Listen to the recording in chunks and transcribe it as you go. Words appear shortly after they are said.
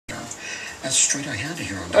That's straight ahead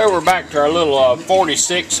here on Well, we're back to our little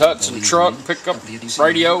 46 Hudson truck pickup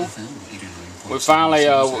radio. We finally,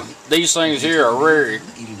 these things here are very,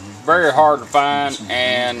 very hard to find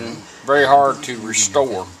and very hard to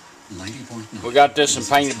restore. We got this and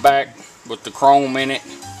painted back with the chrome in it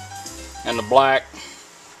and the black.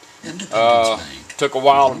 Took a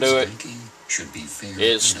while to do it.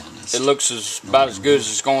 It looks about as good as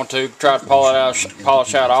it's going to. Try to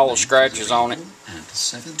polish out all the scratches on it.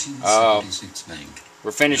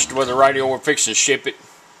 We're finished with the radio. We're fixing to ship it.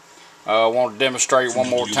 I want to demonstrate one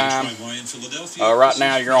more time. Right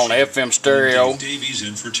now you're on FM stereo.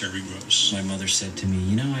 My mother said to me,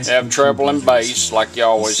 you know, I have treble and bass like you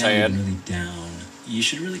always had. Really down. You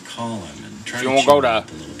should really call him and try if you want to go to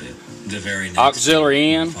the very next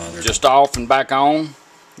auxiliary in, just off and back on,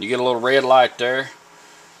 you get a little red light there,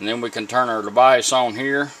 and then we can turn our device on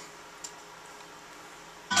here.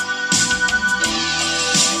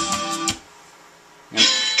 And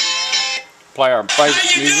play our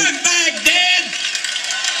favorite music.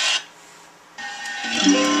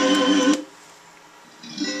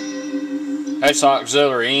 That's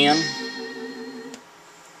auxiliary in.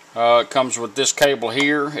 It comes with this cable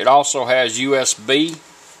here. It also has USB.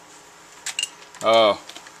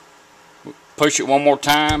 Push it one more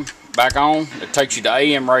time, back on. It takes you to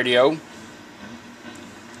AM radio.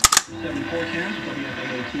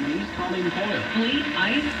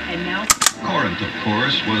 Corinth, of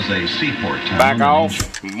course, was a seaport town. Back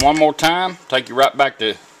off one more time, take you right back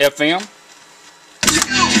to FM.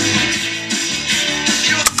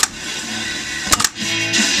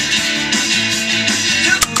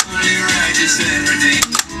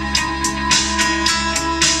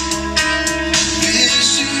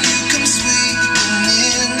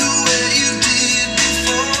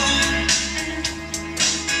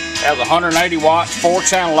 Has 180 watts,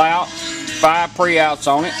 4-channel out, 5 pre-outs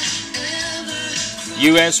on it.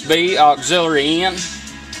 USB, auxiliary in,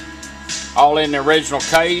 all in the original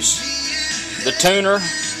case. The tuner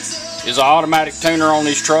is an automatic tuner on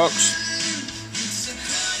these trucks.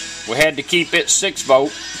 We had to keep it 6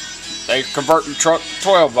 volt. They convert the truck to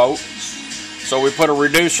 12 volt. So we put a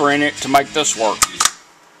reducer in it to make this work.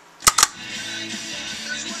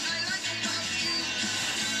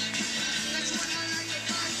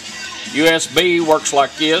 USB works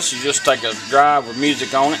like this. You just take a drive with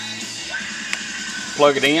music on it,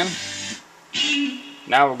 plug it in.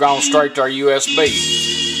 Now we've gone straight to our USB.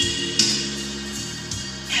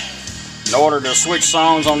 In order to switch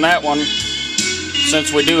songs on that one,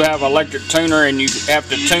 since we do have an electric tuner and you have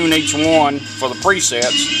to tune each one for the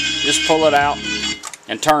presets, just pull it out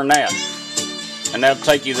and turn that. And that'll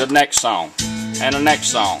take you to the next song, and the next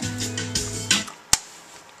song,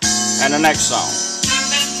 and the next song.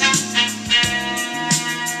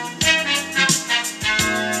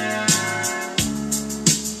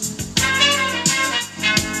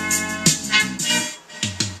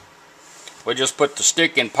 We just put the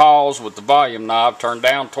stick in pause with the volume knob, turned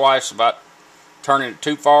down twice, about turning it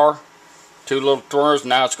too far, 2 little twirls.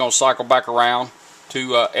 Now it's going to cycle back around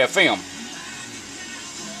to FM.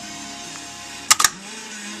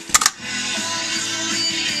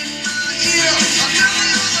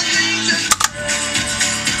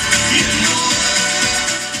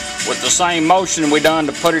 With the same motion we done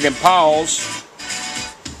to put it in pause,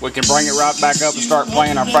 we can bring it right back up and start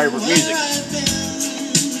playing our favorite music.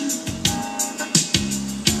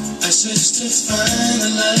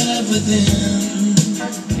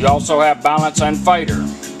 You also have balance and fader.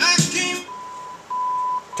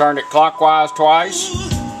 Turned it clockwise twice.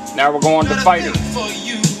 Now we're going to fader.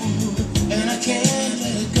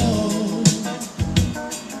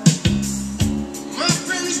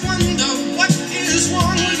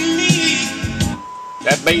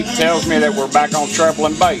 That beat tells me that we're back on treble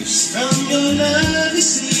and bass.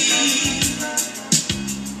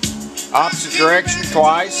 Opposite direction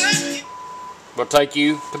twice will take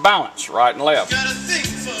you to balance, right and left.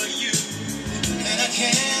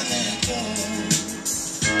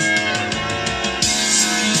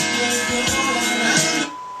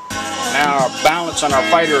 Now our balance and our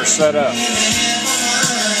fader are set up.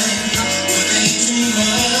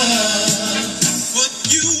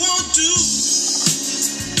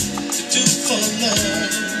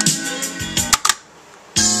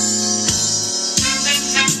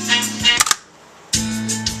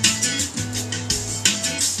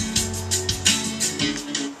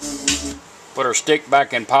 Put our stick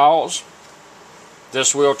back in pause.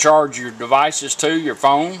 This will charge your devices to your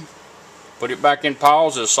phone. Put it back in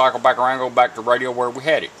pause. It'll cycle back around, go back to radio where we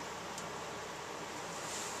had it.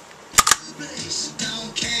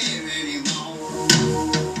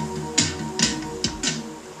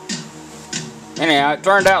 Anyhow, it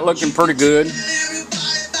turned out looking pretty good.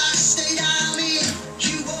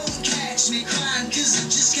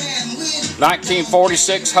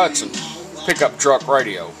 1946 Hudson Pickup Truck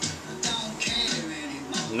radio.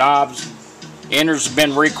 Knobs, inners have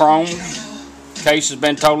been re-chromed. Case has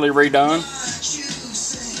been totally redone.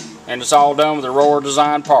 And it's all done with the Roar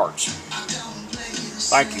Design parts.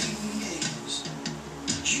 Thank you.